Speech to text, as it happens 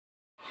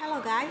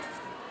Hello guys,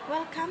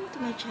 welcome to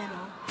my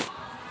channel.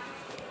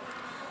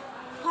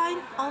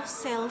 Point of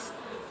sales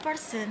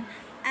person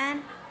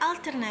and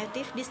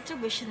alternative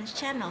distribution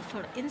channel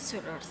for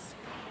insurers.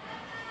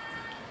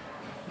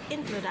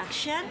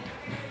 Introduction.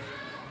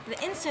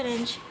 The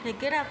Insurance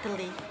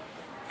Regulatory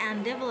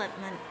and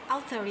Development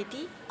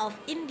Authority of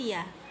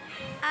India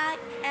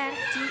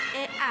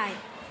 (IRDAI)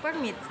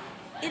 permits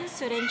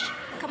insurance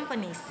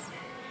companies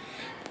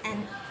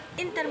and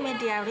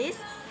intermediaries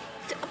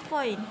to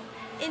appoint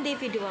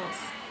individuals,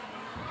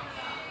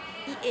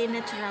 e.a.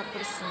 natural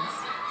persons,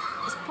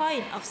 as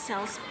point of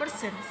sales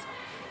persons.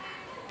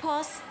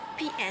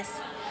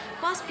 Post-PS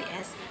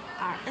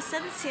are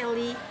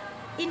essentially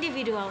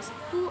individuals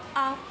who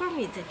are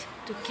permitted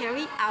to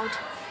carry out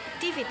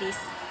activities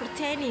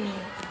pertaining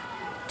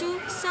to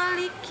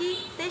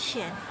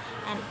solicitation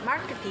and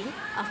marketing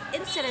of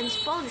insurance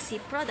policy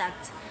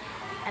products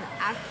and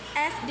act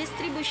as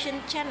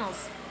distribution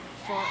channels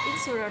for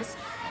insurers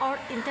or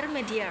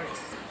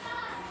intermediaries.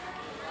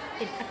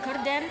 In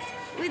accordance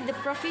with the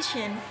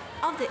provision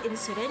of the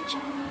Insurance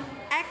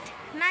Act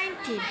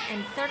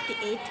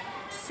 1938,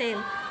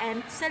 sale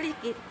and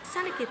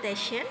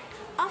solicitation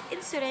of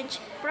insurance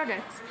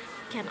products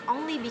can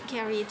only be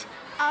carried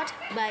out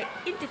by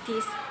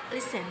entities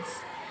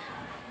licensed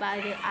by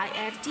the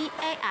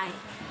IRDAI.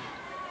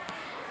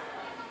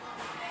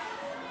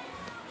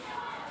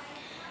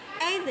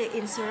 Either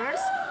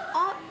insurers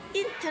or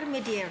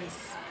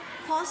intermediaries.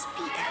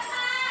 Post-PS,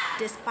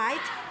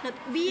 despite not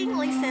being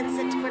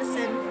licensed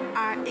person,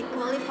 are a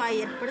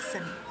qualified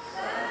person.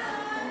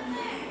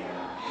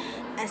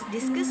 As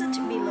discussed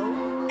below,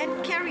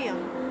 and carry on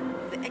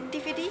the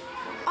activity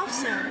of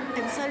sale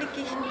and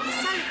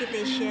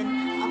solicitation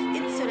of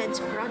insurance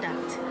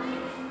products.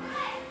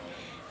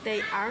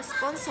 They are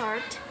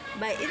sponsored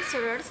by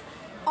insurers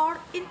or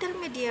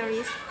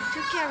intermediaries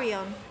to carry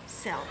on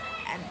sale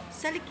and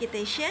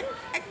solicitation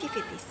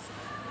activities.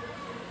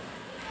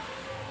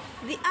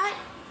 The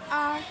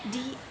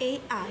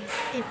IRDAI,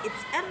 in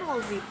its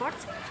annual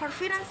reports for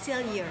financial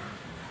year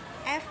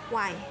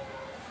FY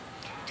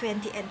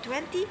 2020 and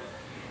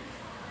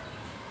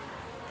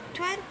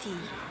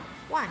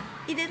 21,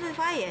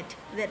 identified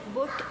that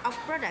book of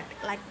products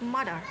like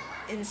motor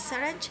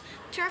insurance,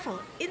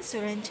 travel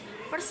insurance,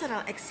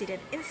 personal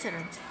accident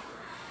insurance,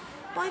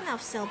 point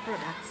of sale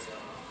products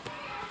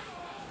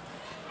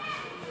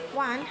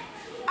 1.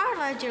 Are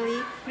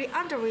largely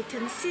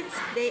re-underwritten since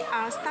they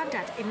are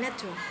standard in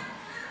nature.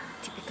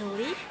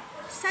 Typically,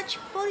 such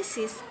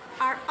policies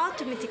are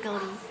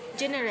automatically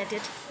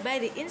generated by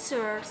the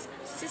insurer's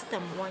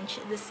system once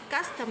the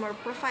customer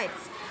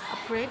provides a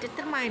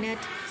predetermined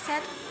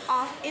set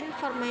of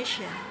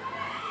information.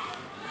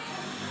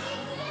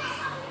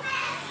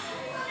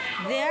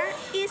 There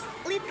is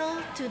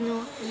little to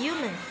no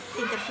human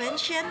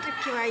intervention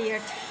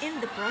required in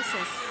the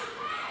process.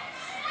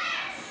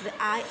 The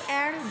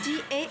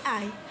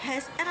IRDAI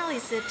has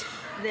analyzed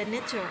the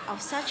nature of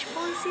such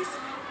policies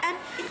and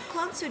it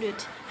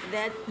concluded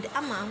that the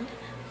amount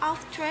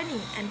of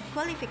training and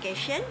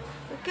qualification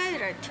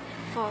required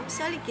for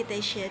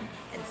solicitation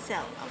and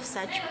sale of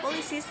such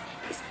policies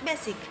is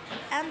basic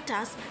and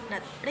does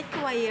not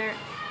require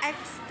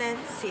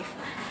extensive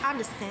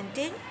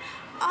understanding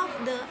of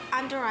the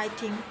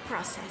underwriting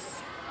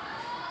process.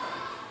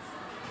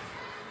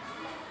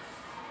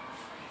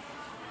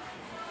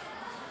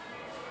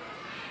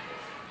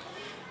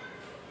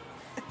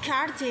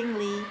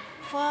 Accordingly,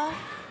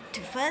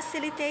 to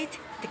facilitate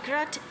the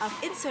growth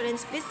of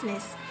insurance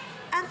business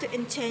and to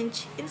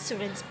enhance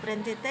insurance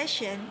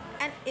presentation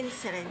and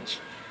insurance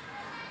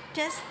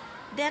test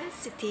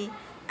density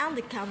in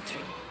the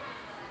country,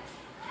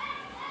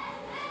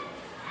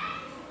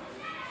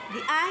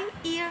 the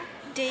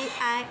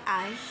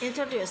IRDAI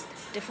introduced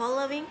the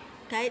following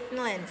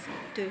guidelines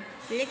to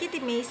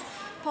legitimize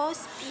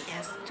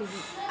post-PS to be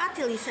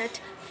utilized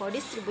for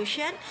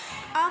distribution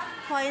of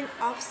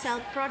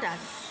point-of-sale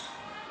products.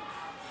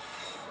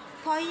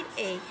 Point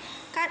A.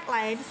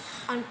 Guidelines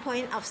on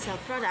point-of-sale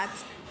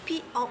products,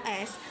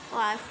 POS,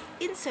 life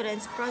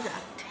insurance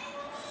product.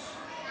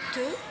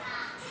 2.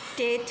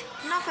 Date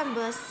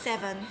November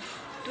 7,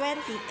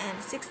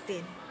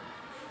 2016.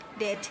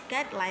 Date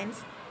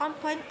guidelines on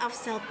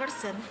point-of-sale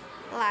person,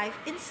 life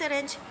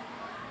insurance.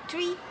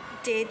 3.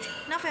 Date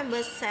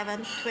November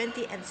 7,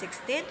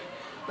 2016.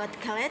 But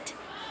collect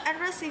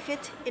and receive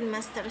it in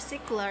master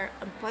circular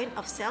on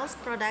point-of-sale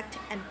product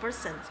and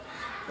persons,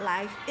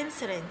 life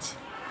insurance.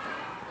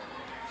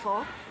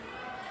 4.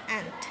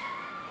 And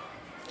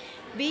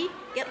B.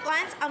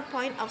 Guidelines on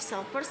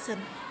point-of-sale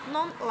person,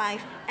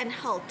 non-life and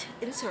health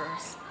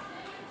insurers.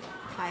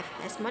 5.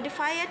 As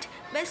modified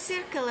by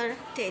circular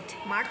date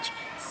March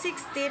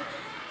 16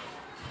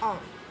 on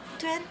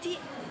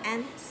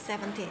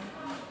 2017.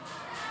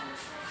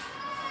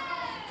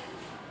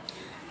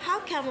 How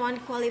can one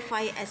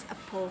qualify as a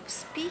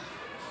post-P?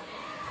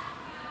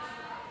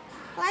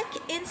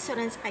 Like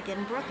insurance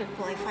agent, broker,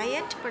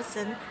 qualified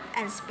person,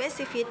 and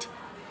specified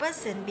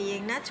person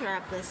being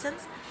natural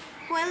persons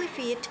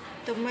qualified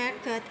to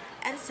market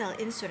and sell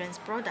insurance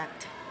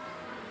product.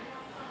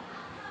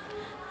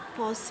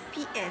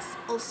 Post-PS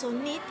also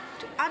need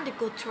to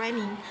undergo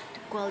training to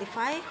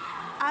qualify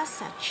as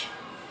such.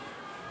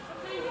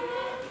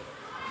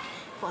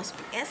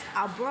 Post-PS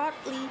are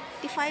broadly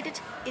divided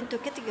into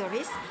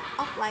categories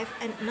of life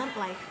and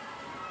non-life,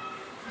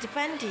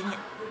 depending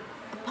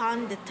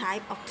upon the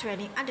type of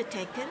training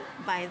undertaken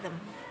by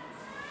them.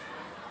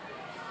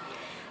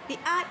 The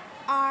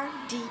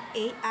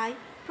IRDAI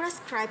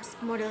prescribes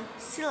model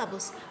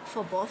syllabus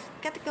for both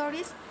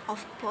categories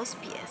of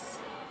post-PS.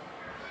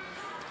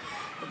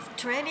 The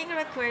training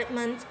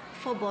requirements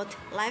for both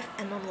life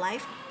and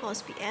non-life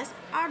post-PS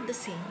are the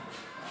same.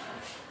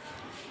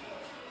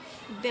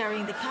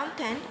 Bearing the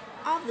content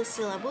of the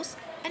syllabus,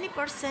 any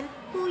person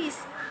who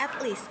is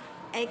at least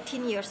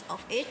 18 years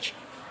of age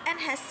and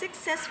has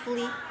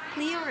successfully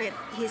cleared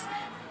his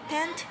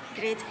 10th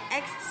grade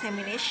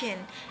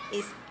examination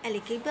is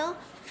eligible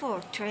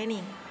for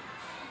training.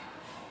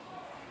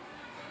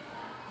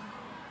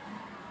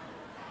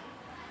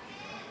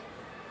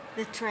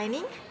 The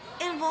training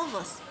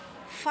involves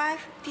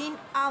 15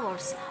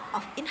 hours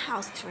of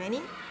in-house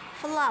training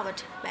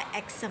followed by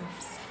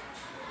exams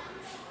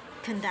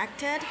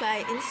conducted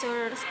by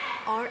insurers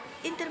or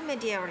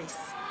intermediaries.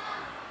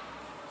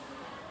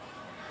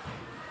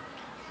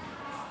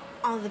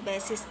 On the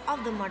basis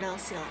of the model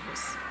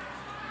syllabus.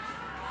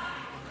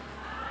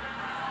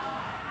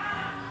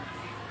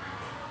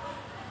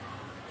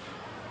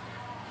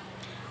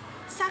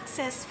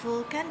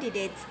 Successful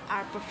candidates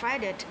are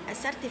provided a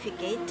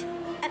certificate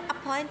and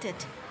appointed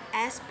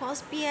as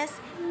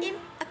post-PS in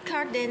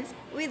accordance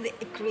with the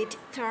agreed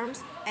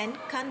terms and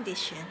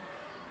conditions.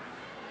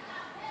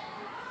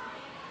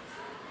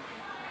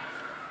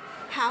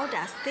 How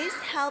does this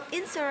help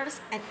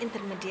insurers and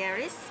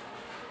intermediaries?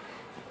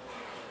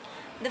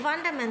 The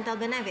fundamental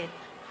benefit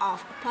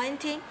of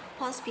appointing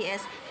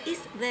post-PS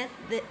is that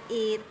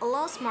it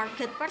allows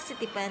market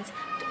participants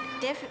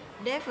to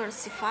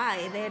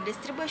diversify their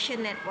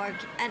distribution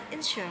network and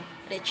ensure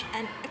reach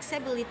and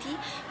accessibility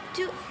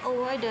to a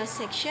wider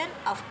section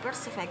of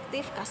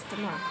prospective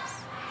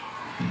customers.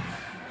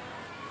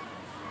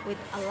 With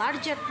a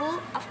larger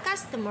pool of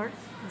customers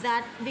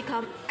that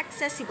become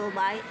accessible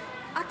by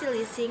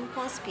utilizing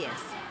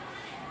post-PS,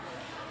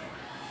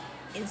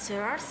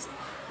 insurers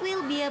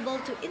will be able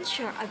to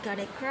ensure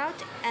organic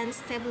growth and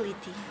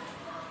stability.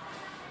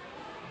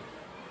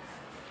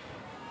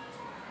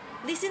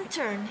 This in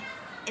turn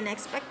is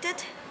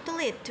expected to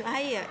lead to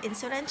higher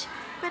insurance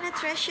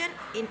penetration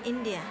in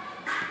India.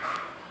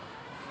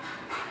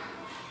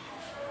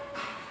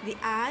 The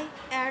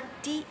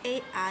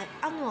IRDAI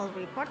annual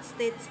report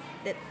states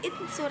that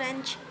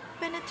insurance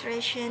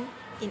penetration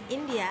in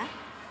India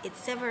is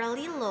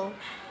severely low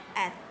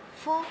at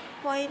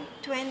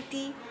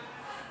 4.20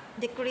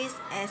 decrease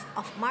as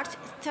of March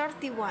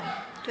 31,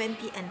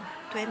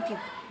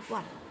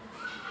 2021.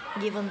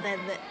 Given that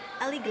the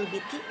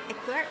eligibility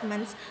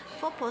requirements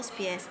for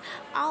post-PS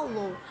are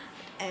low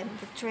and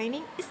the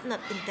training is not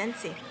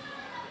intensive,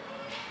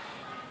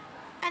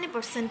 any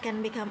person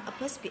can become a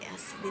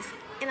post-PS. This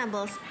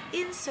enables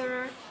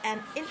insurers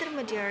and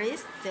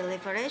intermediaries to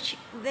leverage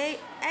their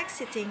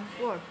existing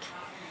work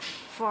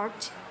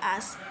force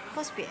as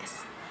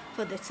post-PS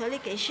for the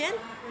allocation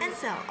and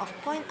sale of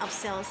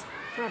point-of-sales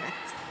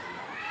products.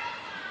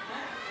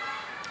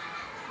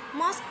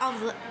 Most of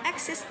the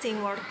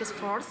existing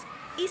workforce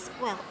is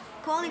well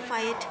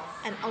qualified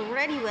and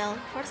already well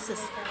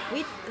versed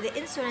with the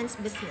insurance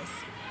business.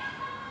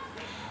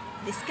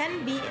 This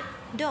can be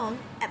done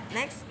at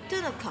next to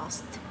no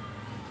cost.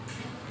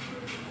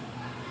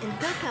 In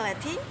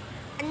calculating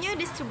a new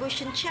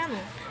distribution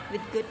channel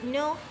with good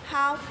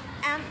know-how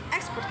and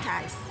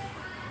expertise,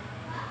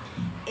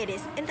 it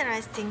is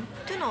interesting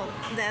to note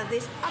that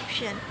this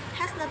option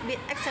has not been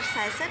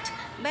exercised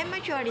by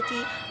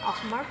majority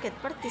of market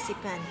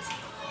participants.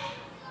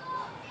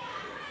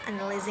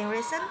 Analyzing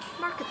recent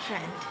market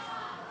trend,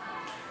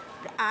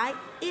 the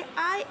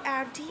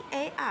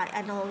IRDAI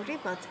annual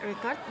report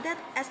record that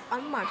as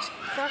on March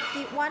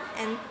 31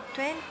 and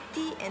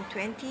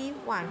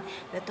 2021,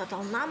 the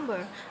total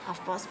number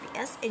of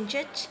post-PS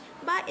engaged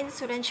by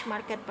insurance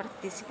market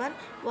participants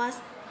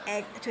was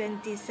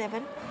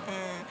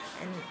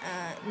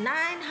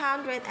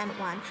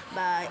 27,901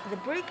 by the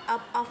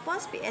breakup of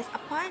post-PS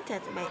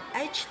appointed by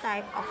each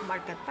type of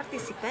market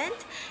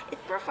participant. It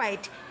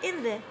provided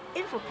in the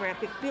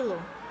infographic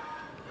below,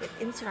 with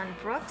insurance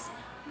brokers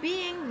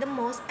being the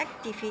most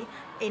active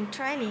in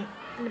training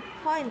and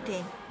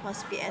appointing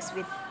post-PS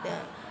with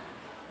the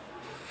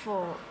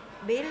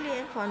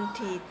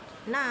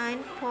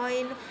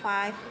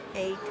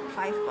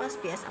 4,049.585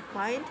 post-PS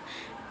appointed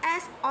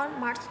as on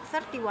March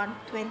 31,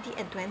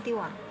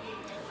 2021.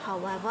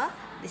 However,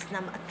 this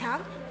number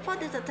accounts for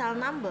the total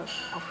number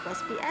of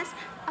post-PS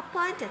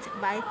appointed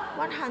by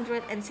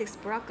 106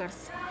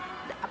 brokers,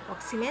 the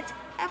approximate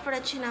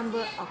average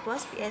number of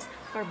post-PS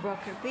per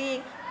broker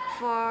being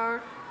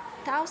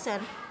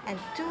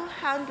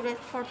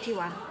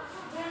 4,241.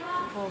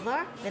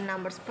 Further, the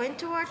numbers point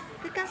toward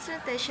the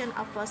concentration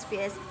of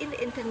post-PS in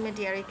the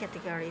intermediary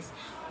categories,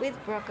 with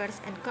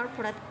brokers and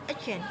corporate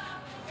agents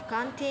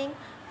counting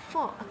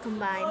for a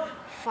combined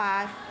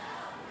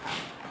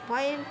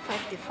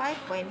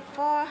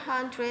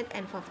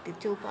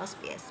 5.55.452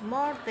 post PS,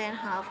 more than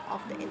half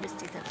of the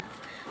industry total.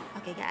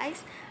 Okay,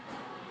 guys,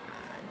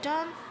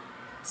 don't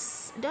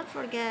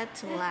forget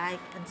to like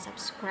and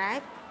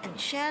subscribe and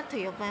share to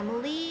your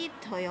family,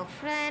 to your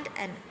friend,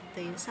 and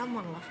to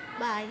someone love.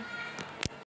 Bye.